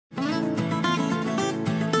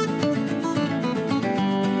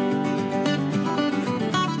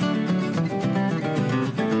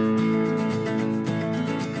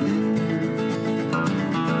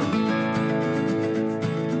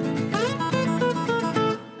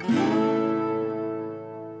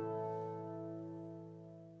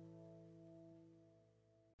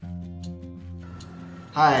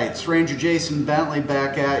Hi, it's Ranger Jason Bentley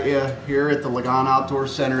back at you here at the Lagan Outdoor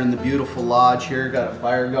Center in the beautiful lodge here. Got a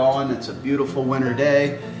fire going. It's a beautiful winter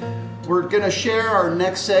day. We're going to share our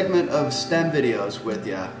next segment of STEM videos with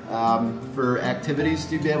you for activities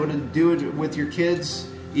to be able to do it with your kids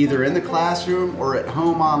either in the classroom or at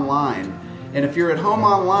home online. And if you're at home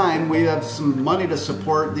online, we have some money to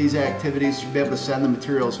support these activities to be able to send the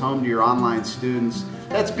materials home to your online students.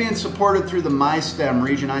 That's being supported through the MySTEM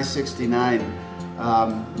Region I-69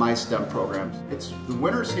 MySTEM programs. The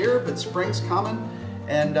winter's here, but spring's coming,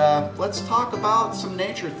 and let's talk about some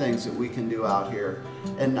nature things that we can do out here.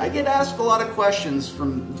 And I get asked a lot of questions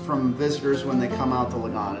from visitors when they come out to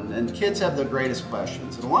Lagan, and kids have the greatest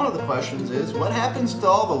questions. And one of the questions is, what happens to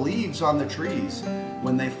all the leaves on the trees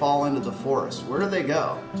when they fall into the forest? Where do they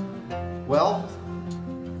go? Well,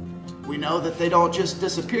 we know that they don't just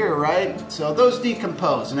disappear, right? So those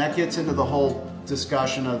decompose, and that gets into the whole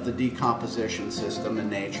discussion of the decomposition system in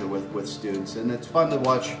nature with students, and it's fun to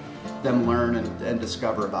watch them learn and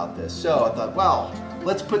discover about this. So I thought, well,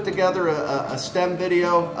 let's put together a STEM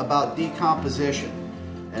video about decomposition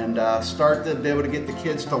and start to be able to get the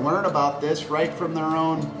kids to learn about this right from their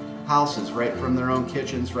own houses, right from their own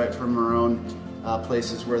kitchens, right from their own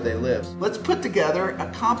places where they live. Let's put together a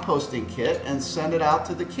composting kit and send it out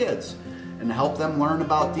to the kids and help them learn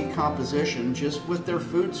about decomposition just with their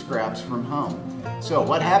food scraps from home. So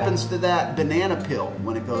what happens to that banana peel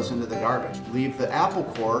when it goes into the garbage? Leave the apple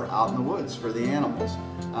core out in the woods for the animals.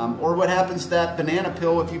 Or what happens to that banana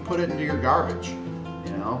peel if you put it into your garbage?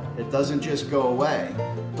 You know, it doesn't just go away.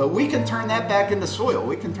 But we can turn that back into soil.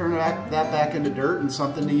 We can turn that back into dirt and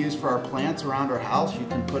something to use for our plants around our house. You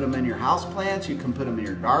can put them in your house plants, you can put them in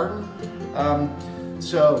your garden.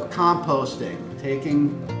 So composting,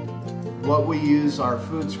 taking what we use, our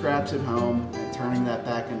food scraps at home, and turning that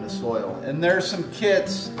back into soil. And there's some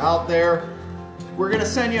kits out there. We're going to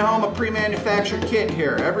send you home a pre-manufactured kit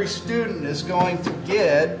here. Every student is going to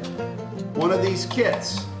get one of these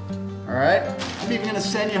kits. All right? I'm even going to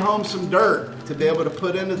send you home some dirt to be able to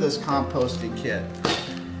put into this composting kit.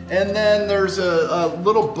 And then there's a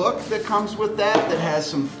little book that comes with that has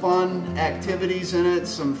some fun activities in it,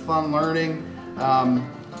 some fun learning.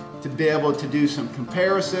 To be able to do some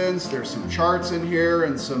comparisons. There's some charts in here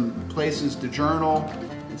and some places to journal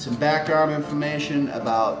and some background information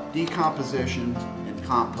about decomposition and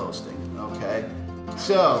composting, okay?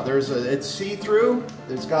 So it's see-through.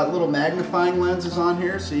 It's got little magnifying lenses on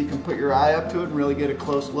here so you can put your eye up to it and really get a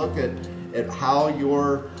close look at how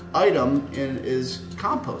your item is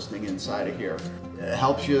composting inside of here. It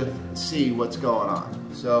helps you see what's going on.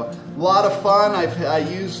 So a lot of fun. I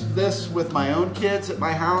used this with my own kids at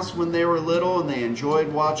my house when they were little, and they enjoyed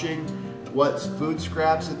watching what food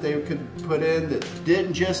scraps that they could put in that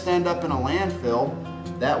didn't just end up in a landfill.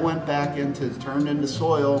 That went back turned into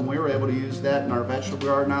soil, and we were able to use that in our vegetable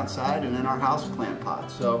garden outside and in our house plant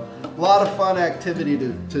pots. So a lot of fun activity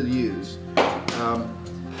to use.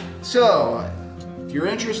 So if you're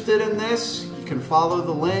interested in this, you can follow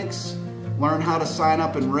the links. Learn how to sign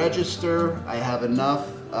up and register. I have enough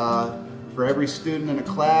for every student in a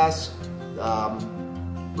class.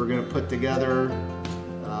 We're going to put together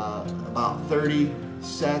about 30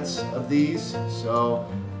 sets of these.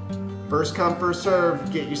 So first come, first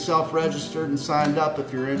serve. Get yourself registered and signed up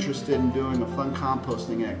if you're interested in doing a fun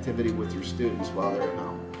composting activity with your students while they're at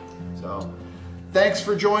home. So thanks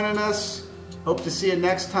for joining us. Hope to see you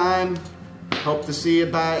next time. Hope to see you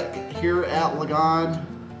back here at Lagan.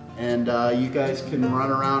 And you guys can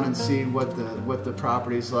run around and see what the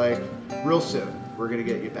property's like real soon. We're going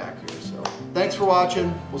to get you back here. So thanks for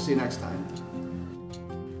watching. We'll see you next time.